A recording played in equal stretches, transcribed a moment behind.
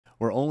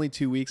We're only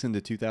 2 weeks into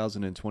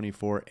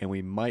 2024 and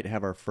we might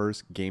have our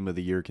first Game of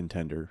the Year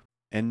contender.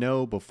 And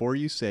no, before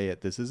you say it,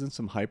 this isn't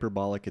some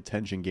hyperbolic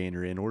attention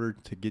gainer in order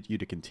to get you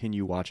to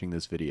continue watching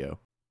this video.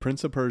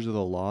 Prince of Persia: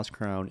 The Lost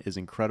Crown is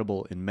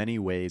incredible in many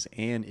ways,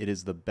 and it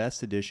is the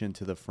best addition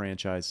to the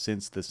franchise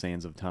since the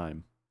Sands of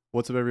Time.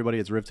 What's up everybody,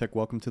 it's RYZEN.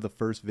 Welcome to the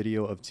first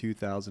video of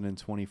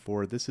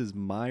 2024. This is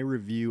my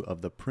review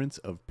of the Prince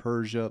of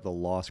Persia: The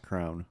Lost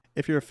Crown.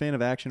 If you're a fan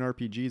of action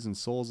RPGs and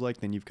Soulslike,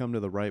 then you've come to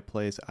the right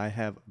place. I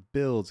have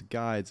builds,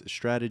 guides,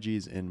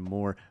 strategies, and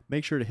more.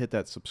 Make sure to hit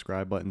that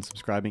subscribe button.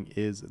 Subscribing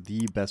is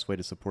the best way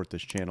to support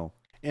this channel.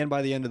 And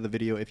by the end of the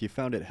video, if you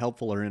found it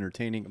helpful or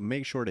entertaining,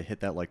 make sure to hit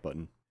that like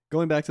button.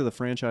 Going back to the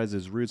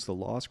franchise's roots, The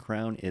Lost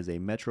Crown is a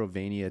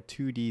metroidvania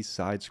 2D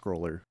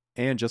side-scroller.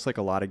 And just like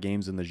a lot of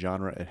games in the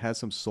genre, it has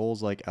some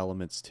Souls-like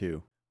elements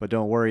too. But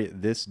don't worry,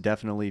 this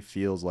definitely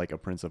feels like a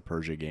Prince of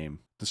Persia game.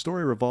 The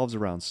story revolves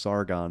around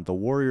Sargon, the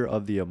warrior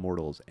of the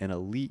Immortals, an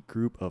elite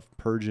group of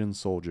Persian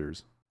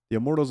soldiers. The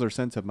Immortals are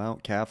sent to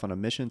Mount Kaf on a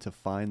mission to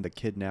find the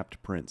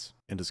kidnapped prince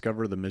and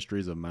discover the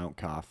mysteries of Mount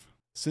Kaf.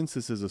 Since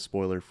this is a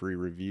spoiler-free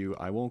review,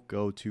 I won't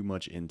go too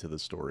much into the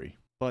story.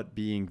 But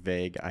being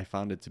vague, I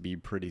found it to be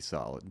pretty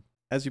solid.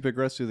 As you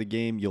progress through the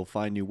game, you'll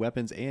find new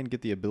weapons and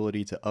get the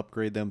ability to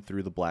upgrade them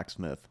through the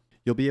blacksmith.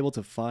 You'll be able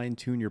to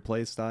fine-tune your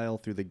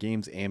playstyle through the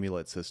game's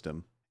amulet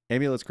system.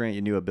 Amulets grant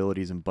you new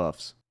abilities and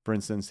buffs. For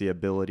instance, the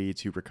ability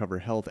to recover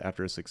health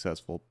after a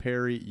successful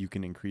parry, you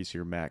can increase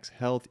your max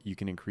health, you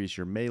can increase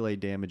your melee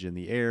damage in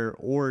the air,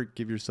 or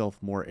give yourself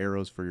more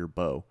arrows for your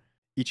bow.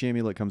 Each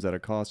amulet comes at a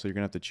cost, so you're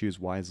going to have to choose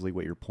wisely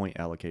with your point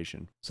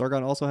allocation.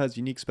 Sargon also has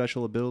unique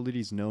special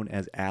abilities known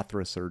as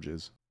Athra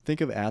Surges. Think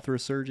of Athra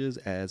Surges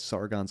as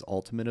Sargon's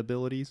ultimate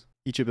abilities.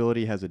 Each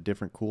ability has a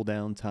different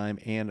cooldown time,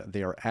 and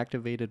they are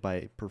activated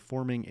by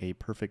performing a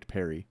perfect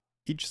parry.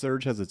 Each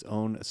surge has its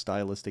own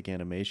stylistic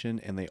animation,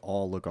 and they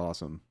all look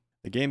awesome.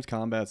 The game's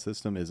combat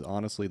system is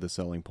honestly the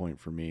selling point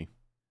for me.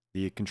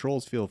 The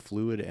controls feel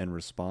fluid and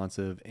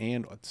responsive,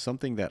 and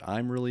something that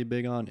I'm really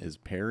big on is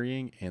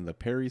parrying, and the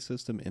parry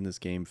system in this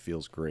game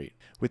feels great.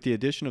 With the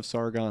addition of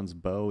Sargon's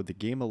bow, the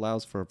game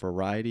allows for a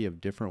variety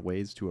of different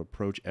ways to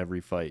approach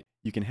every fight.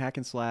 You can hack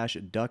and slash,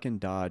 duck and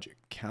dodge,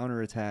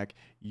 counterattack,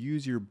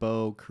 use your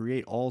bow,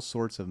 create all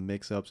sorts of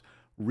mix-ups.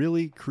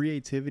 Really,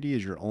 creativity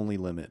is your only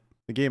limit.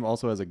 The game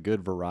also has a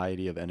good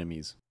variety of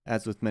enemies.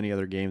 As with many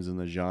other games in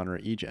the genre,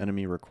 each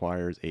enemy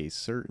requires a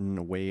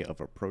certain way of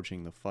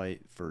approaching the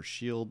fight. For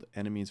shield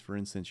enemies, for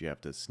instance, you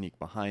have to sneak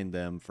behind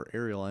them. For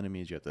aerial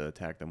enemies, you have to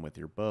attack them with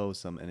your bow.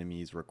 Some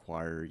enemies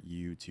require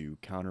you to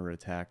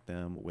counterattack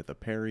them with a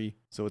parry,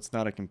 so it's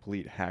not a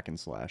complete hack and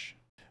slash.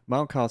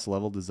 Mount Kaf's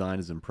level design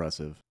is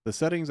impressive. The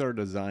settings are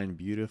designed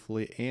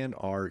beautifully and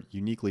are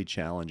uniquely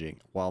challenging.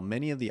 While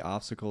many of the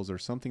obstacles are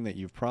something that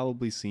you've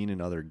probably seen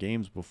in other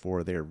games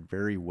before, they are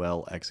very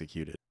well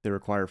executed. They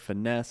require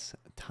finesse,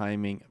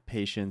 timing,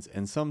 patience,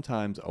 and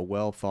sometimes a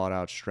well thought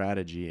out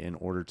strategy in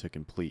order to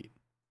complete.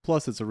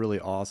 Plus, it's a really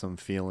awesome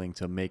feeling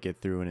to make it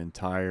through an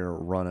entire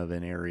run of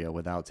an area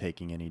without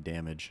taking any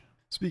damage.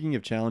 Speaking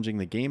of challenging,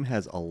 the game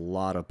has a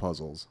lot of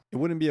puzzles. It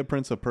wouldn't be a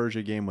Prince of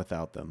Persia game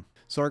without them.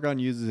 Sargon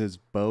uses his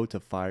bow to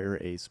fire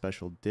a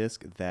special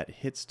disc that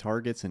hits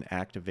targets and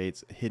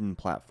activates hidden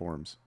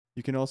platforms.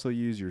 You can also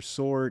use your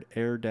sword,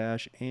 air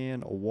dash,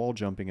 and wall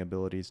jumping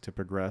abilities to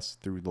progress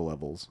through the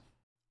levels.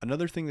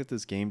 Another thing that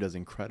this game does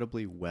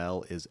incredibly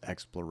well is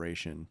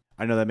exploration.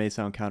 I know that may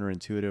sound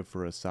counterintuitive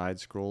for a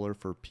side-scroller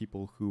for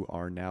people who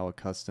are now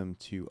accustomed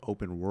to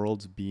open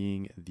worlds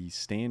being the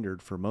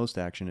standard for most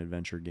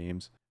action-adventure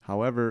games.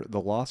 However,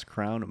 The Lost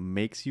Crown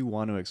makes you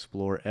want to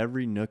explore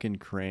every nook and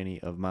cranny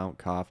of Mount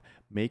Kaf,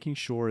 making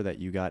sure that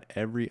you got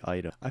every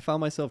item. I found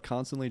myself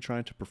constantly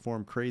trying to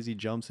perform crazy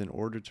jumps in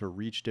order to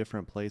reach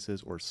different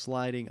places or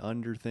sliding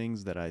under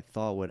things that I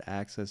thought would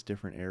access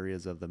different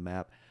areas of the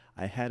map.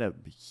 I had a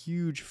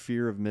huge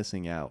fear of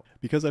missing out.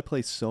 Because I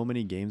play so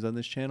many games on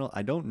this channel,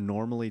 I don't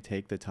normally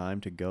take the time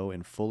to go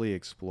and fully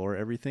explore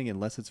everything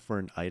unless it's for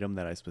an item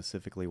that I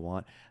specifically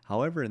want.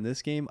 However, in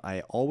this game,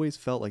 I always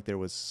felt like there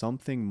was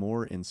something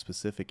more in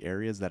specific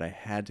areas that I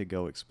had to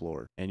go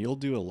explore. And you'll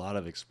do a lot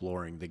of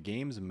exploring. The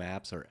game's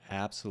maps are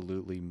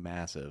absolutely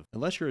massive.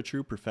 Unless you're a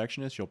true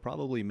perfectionist, you'll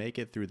probably make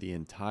it through the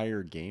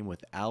entire game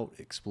without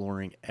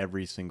exploring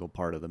every single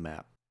part of the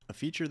map. A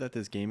feature that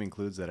this game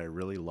includes that I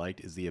really liked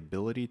is the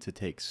ability to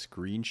take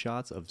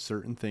screenshots of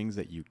certain things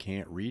that you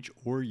can't reach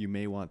or you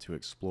may want to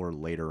explore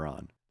later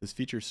on. This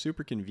feature is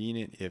super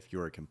convenient if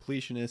you're a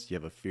completionist, you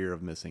have a fear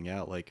of missing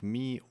out like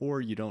me,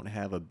 or you don't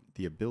have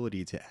the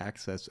ability to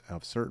access a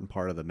certain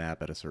part of the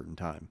map at a certain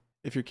time.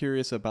 If you're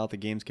curious about the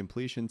game's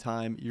completion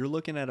time, you're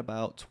looking at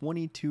about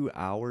 22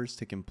 hours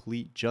to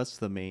complete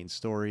just the main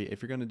story.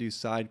 If you're going to do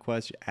side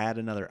quests, you add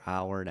another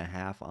hour and a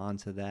half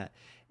onto that.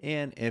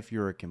 And if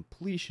you're a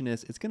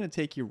completionist, it's going to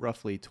take you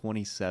roughly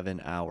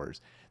 27 hours.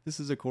 This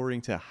is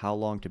according to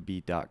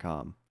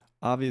howlongtobeat.com.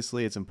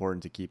 Obviously, it's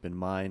important to keep in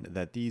mind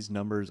that these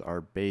numbers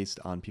are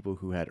based on people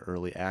who had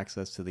early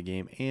access to the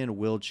game and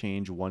will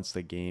change once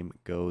the game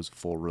goes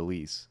full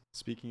release.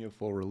 Speaking of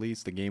full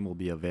release, the game will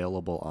be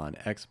available on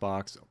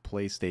Xbox,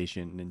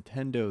 PlayStation,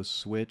 Nintendo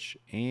Switch,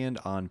 and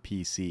on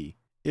PC.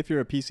 If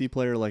you're a PC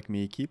player like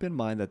me, keep in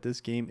mind that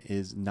this game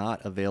is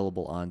not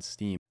available on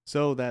Steam.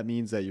 So that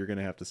means that you're going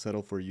to have to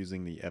settle for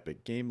using the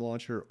Epic Game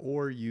Launcher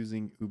or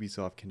using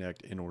Ubisoft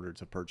Connect in order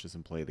to purchase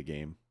and play the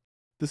game.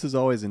 This is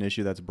always an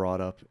issue that's brought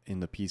up in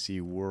the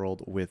PC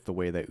world with the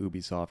way that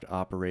Ubisoft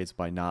operates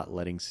by not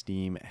letting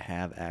Steam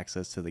have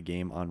access to the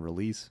game on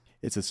release.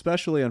 It's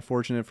especially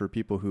unfortunate for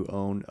people who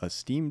own a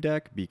Steam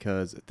Deck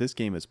because this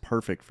game is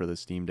perfect for the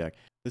Steam Deck.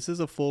 This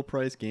is a full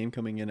price game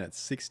coming in at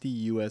 $60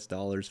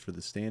 US for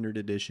the standard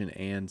edition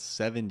and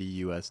 $70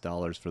 US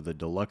for the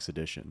deluxe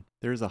edition.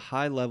 There's a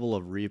high level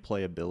of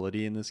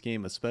replayability in this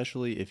game,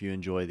 especially if you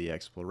enjoy the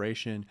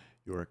exploration,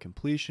 you're a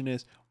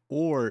completionist,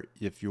 or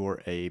if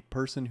you're a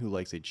person who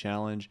likes a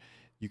challenge.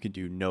 You can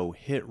do no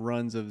hit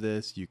runs of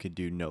this, you can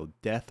do no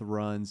death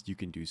runs, you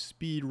can do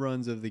speed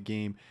runs of the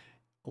game.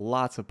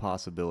 Lots of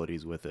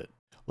possibilities with it.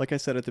 Like I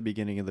said at the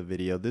beginning of the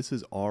video, this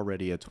is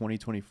already a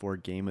 2024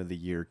 Game of the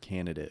Year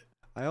candidate.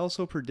 I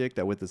also predict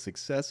that with the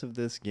success of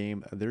this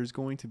game, there's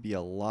going to be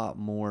a lot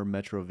more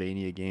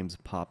metroidvania games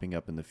popping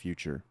up in the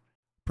future.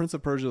 Prince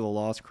of Persia: The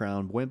Lost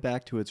Crown went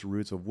back to its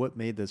roots of what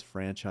made this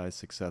franchise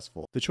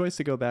successful. The choice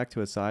to go back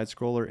to a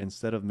side-scroller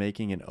instead of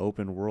making an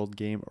open-world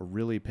game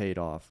really paid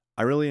off.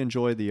 I really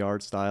enjoyed the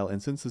art style,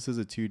 and since this is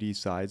a 2D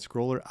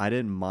side-scroller, I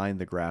didn't mind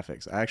the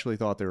graphics. I actually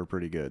thought they were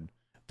pretty good.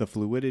 The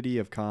fluidity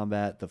of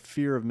combat, the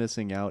fear of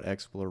missing out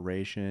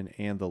exploration,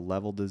 and the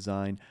level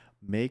design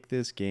make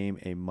this game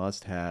a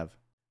must-have.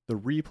 The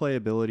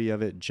replayability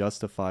of it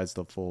justifies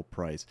the full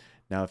price.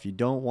 Now, if you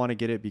don't want to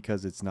get it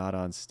because it's not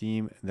on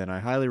Steam, then I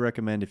highly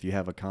recommend if you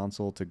have a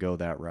console to go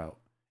that route.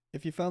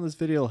 If you found this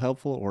video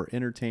helpful or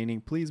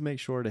entertaining, please make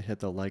sure to hit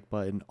the like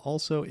button.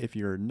 Also, if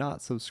you're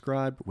not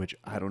subscribed, which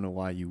I don't know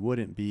why you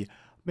wouldn't be,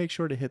 make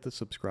sure to hit the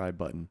subscribe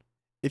button.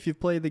 If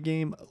you've played the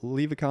game,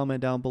 leave a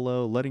comment down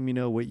below letting me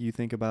know what you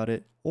think about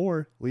it,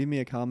 or leave me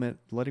a comment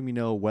letting me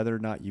know whether or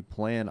not you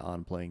plan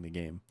on playing the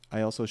game.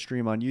 I also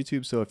stream on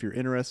YouTube, so if you're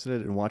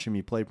interested in watching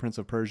me play Prince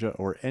of Persia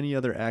or any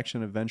other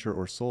action adventure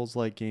or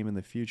Souls-like game in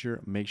the future,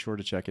 make sure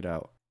to check it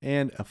out.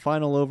 And a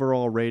final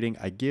overall rating,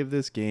 I give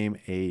this game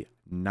a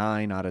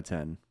 9 out of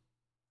 10.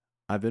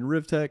 I've been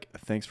RYZEN,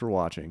 thanks for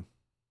watching.